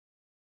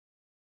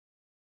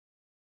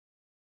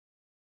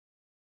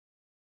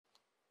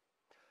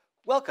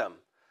Welcome.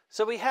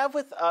 So we have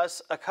with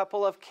us a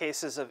couple of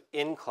cases of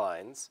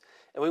inclines,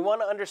 and we want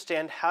to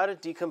understand how to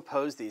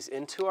decompose these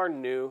into our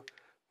new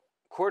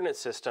coordinate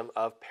system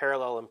of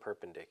parallel and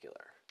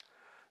perpendicular.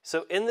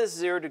 So in this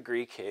 0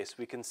 degree case,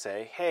 we can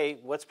say, hey,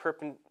 what's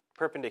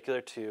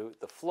perpendicular to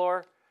the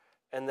floor?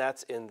 And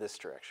that's in this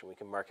direction. We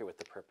can mark it with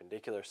the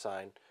perpendicular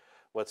sign.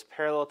 What's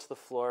parallel to the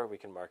floor? We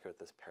can mark it with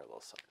this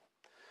parallel sign.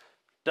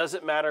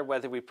 Doesn't matter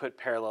whether we put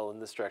parallel in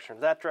this direction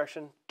or that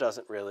direction.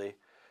 Doesn't really.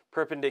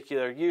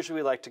 Perpendicular,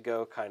 usually we like to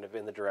go kind of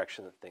in the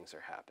direction that things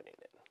are happening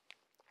in.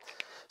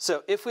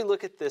 So if we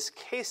look at this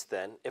case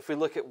then, if we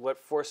look at what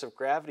force of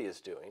gravity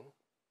is doing,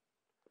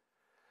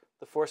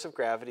 the force of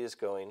gravity is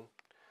going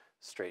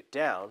straight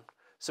down.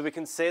 So we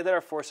can say that our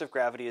force of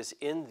gravity is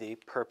in the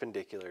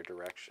perpendicular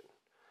direction.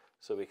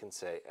 So we can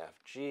say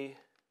Fg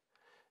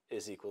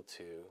is equal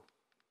to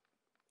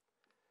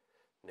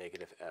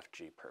negative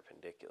Fg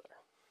perpendicular.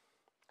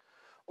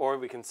 Or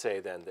we can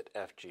say then that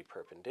Fg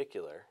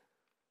perpendicular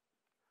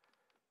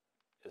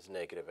is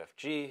negative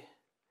Fg,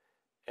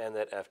 and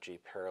that Fg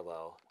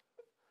parallel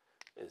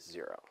is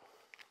 0.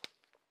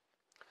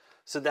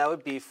 So that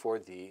would be for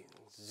the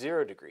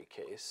 0 degree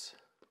case.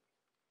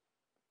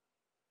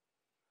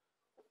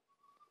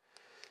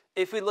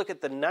 If we look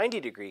at the 90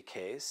 degree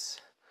case,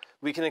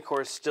 we can of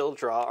course still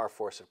draw our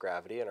force of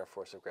gravity, and our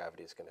force of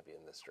gravity is going to be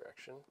in this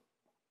direction.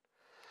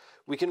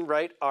 We can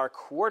write our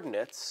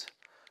coordinates.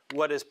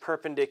 What is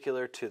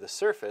perpendicular to the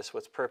surface?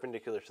 What's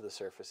perpendicular to the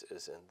surface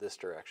is in this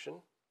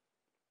direction.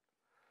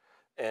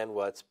 And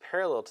what's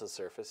parallel to the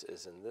surface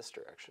is in this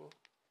direction.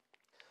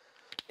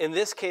 In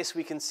this case,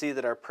 we can see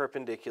that our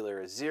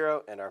perpendicular is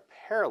 0 and our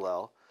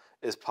parallel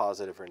is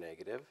positive or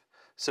negative.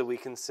 So we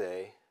can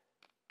say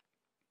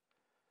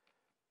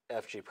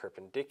Fg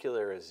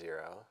perpendicular is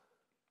 0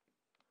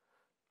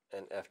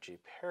 and Fg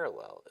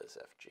parallel is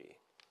Fg.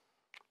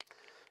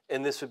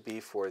 And this would be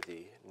for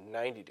the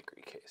 90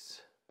 degree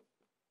case.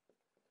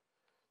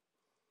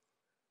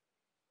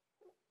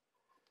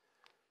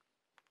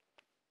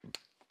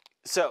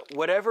 So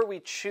whatever we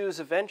choose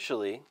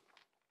eventually,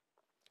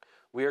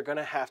 we are going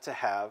to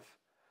have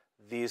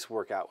these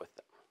work out with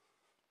them.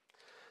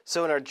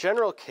 So in our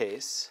general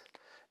case,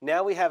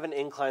 now we have an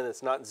incline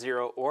that's not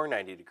 0 or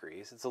 90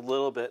 degrees. It's a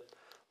little bit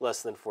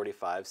less than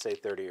 45, say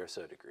 30 or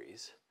so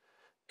degrees.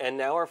 And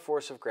now our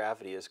force of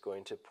gravity is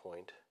going to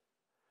point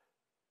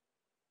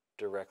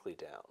directly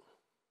down.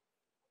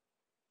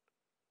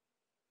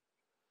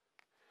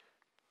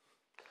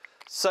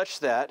 Such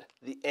that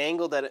the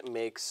angle that it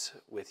makes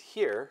with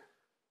here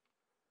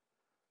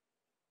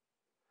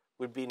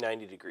would be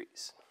 90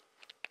 degrees.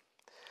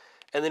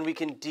 And then we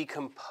can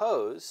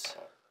decompose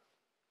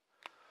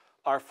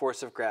our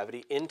force of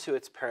gravity into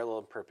its parallel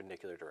and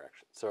perpendicular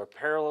direction. So our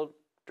parallel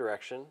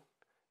direction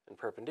and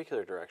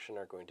perpendicular direction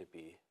are going to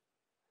be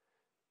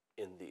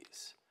in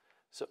these.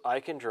 So I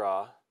can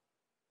draw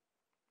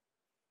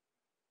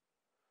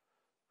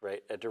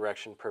a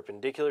direction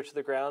perpendicular to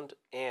the ground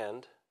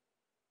and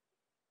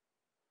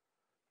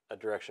a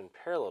direction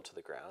parallel to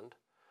the ground.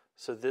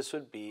 So this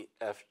would be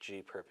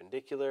Fg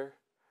perpendicular,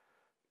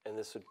 and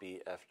this would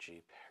be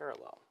Fg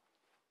parallel.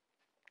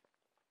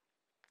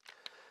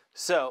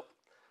 So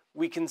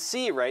we can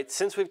see,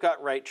 since we've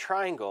got right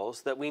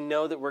triangles, that we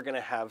know that we're going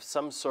to have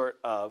some sort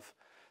of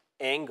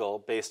angle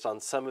based on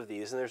some of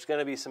these, and there's going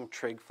to be some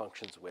trig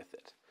functions with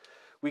it.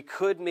 We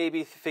could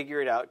maybe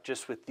figure it out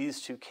just with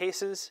these two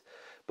cases,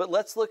 but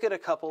let's look at a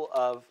couple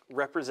of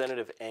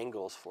representative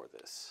angles for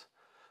this.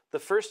 The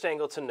first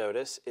angle to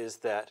notice is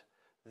that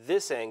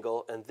this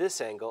angle and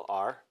this angle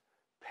are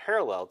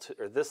parallel to,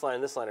 or this line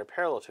and this line are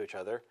parallel to each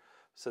other,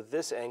 so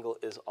this angle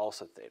is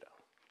also theta.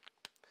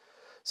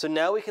 So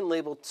now we can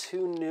label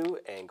two new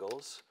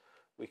angles.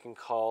 We can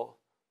call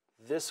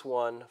this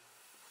one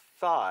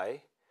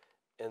phi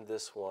and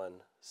this one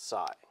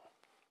psi.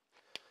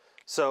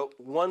 So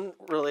one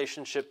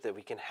relationship that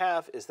we can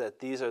have is that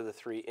these are the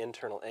three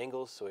internal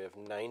angles. So we have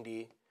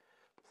 90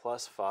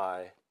 plus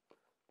phi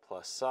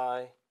plus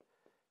psi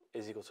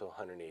is equal to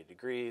 180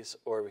 degrees,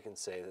 or we can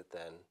say that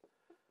then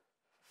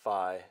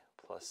phi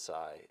plus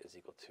psi is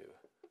equal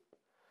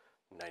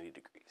to 90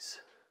 degrees.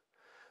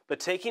 But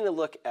taking a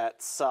look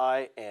at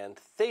psi and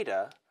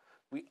theta,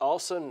 we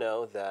also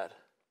know that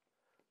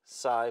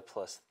psi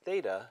plus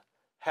theta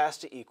has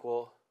to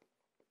equal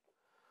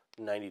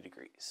 90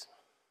 degrees.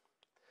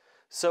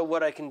 So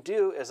what I can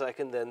do is I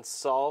can then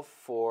solve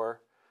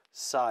for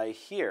psi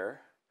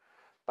here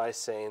by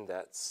saying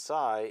that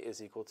psi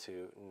is equal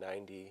to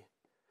 90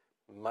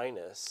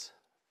 minus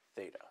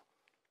theta.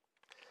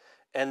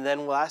 And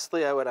then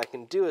lastly, what I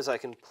can do is I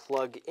can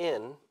plug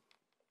in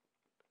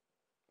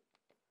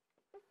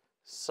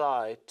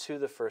psi to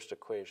the first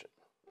equation.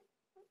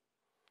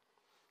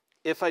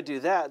 If I do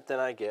that, then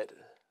I get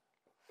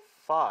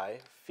phi,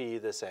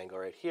 this angle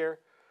right here,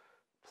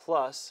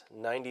 plus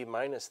 90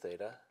 minus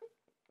theta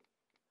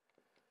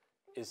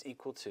is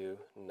equal to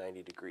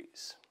 90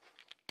 degrees.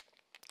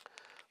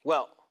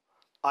 Well,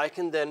 I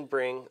can then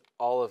bring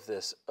all of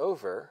this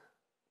over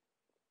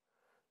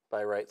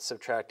by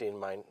subtracting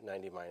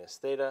 90 minus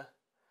theta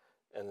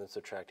and then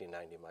subtracting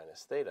 90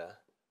 minus theta.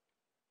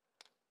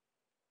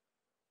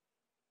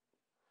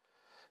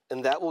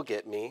 And that will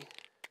get me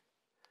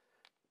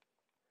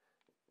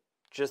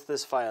just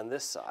this phi on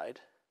this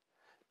side.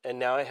 And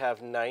now I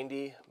have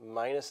 90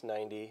 minus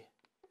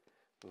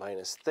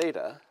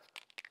theta,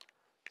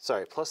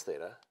 sorry, plus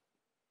theta.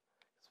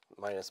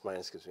 Minus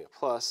gives me a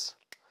plus.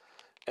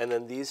 And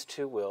then these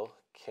two will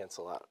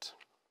cancel out.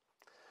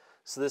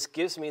 So this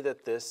gives me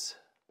that this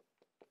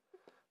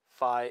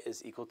phi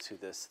is equal to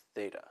this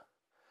theta.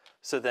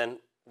 So then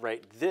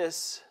write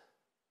this,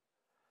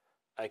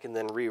 I can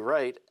then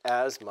rewrite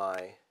as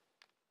my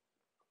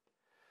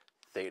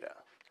theta.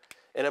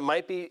 And it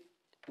might be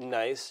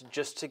nice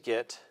just to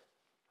get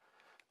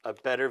a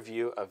better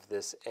view of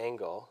this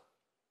angle.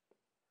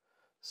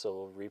 So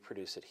we'll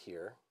reproduce it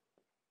here.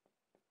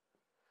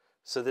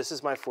 So this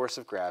is my force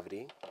of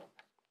gravity.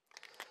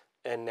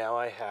 And now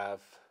I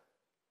have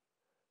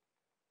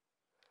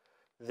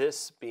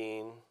this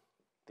being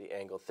the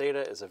angle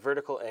theta is a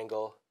vertical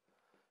angle,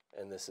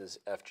 and this is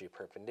FG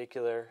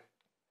perpendicular,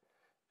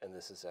 and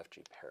this is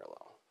FG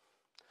parallel.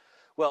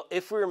 Well,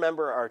 if we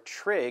remember our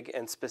trig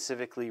and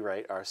specifically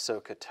write our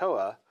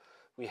SOHCAHTOA,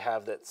 we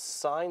have that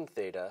sine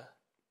theta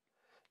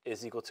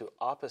is equal to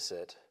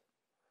opposite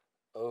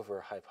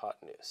over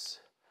hypotenuse.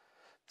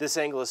 This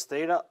angle is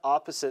theta,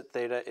 opposite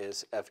theta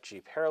is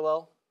FG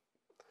parallel.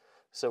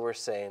 So we're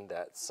saying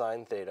that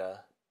sine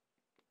theta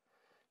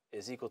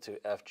is equal to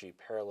FG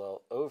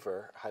parallel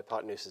over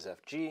hypotenuse is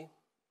FG.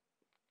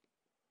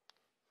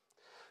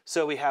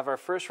 So we have our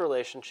first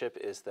relationship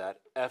is that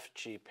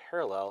FG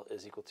parallel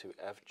is equal to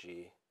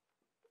FG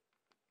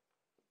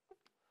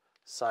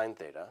sine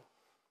theta.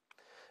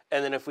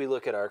 And then if we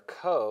look at our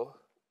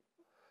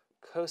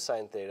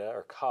cosine theta,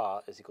 or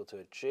ca, is equal to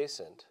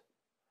adjacent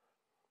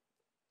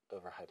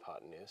over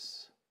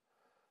hypotenuse.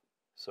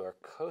 So our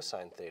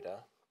cosine theta,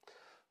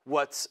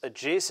 what's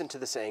adjacent to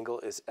this angle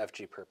is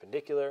FG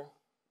perpendicular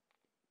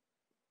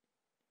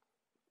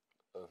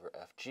over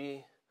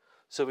FG.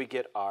 So we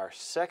get our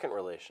second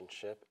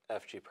relationship,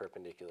 FG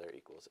perpendicular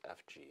equals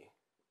FG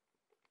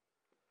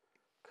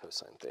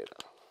cosine theta.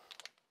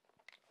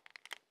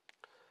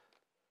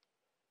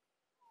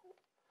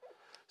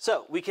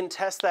 So we can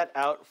test that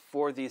out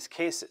for these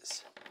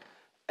cases.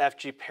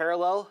 FG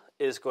parallel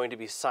is going to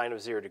be sine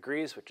of 0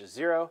 degrees, which is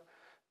 0.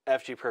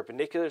 FG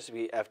perpendicular is to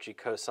be FG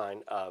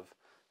cosine of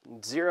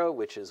 0,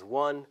 which is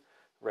 1,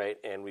 right?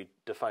 And we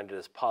defined it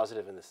as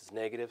positive, and this is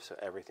negative, so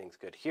everything's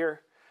good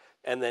here.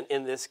 And then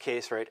in this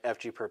case, right,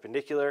 FG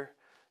perpendicular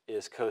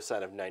is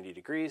cosine of 90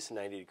 degrees.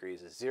 90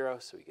 degrees is 0,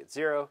 so we get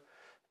 0.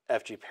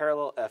 FG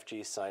parallel,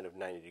 FG sine of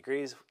 90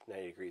 degrees.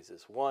 90 degrees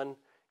is 1,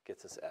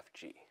 gets us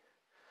FG.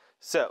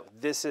 So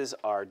this is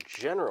our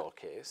general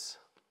case.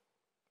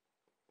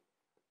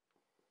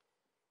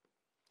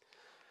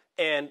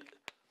 And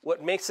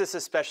what makes this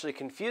especially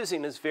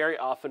confusing is very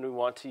often we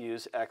want to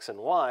use x and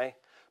y,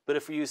 but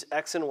if we use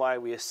x and y,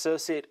 we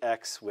associate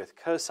x with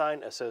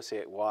cosine,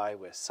 associate y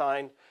with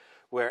sine,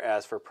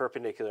 whereas for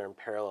perpendicular and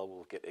parallel,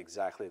 we'll get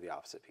exactly the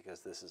opposite because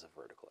this is a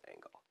vertical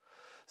angle.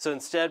 So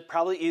instead,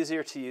 probably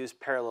easier to use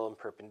parallel and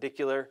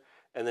perpendicular,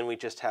 and then we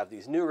just have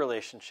these new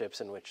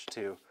relationships in which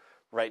to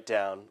write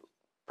down,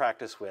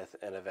 practice with,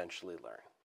 and eventually learn.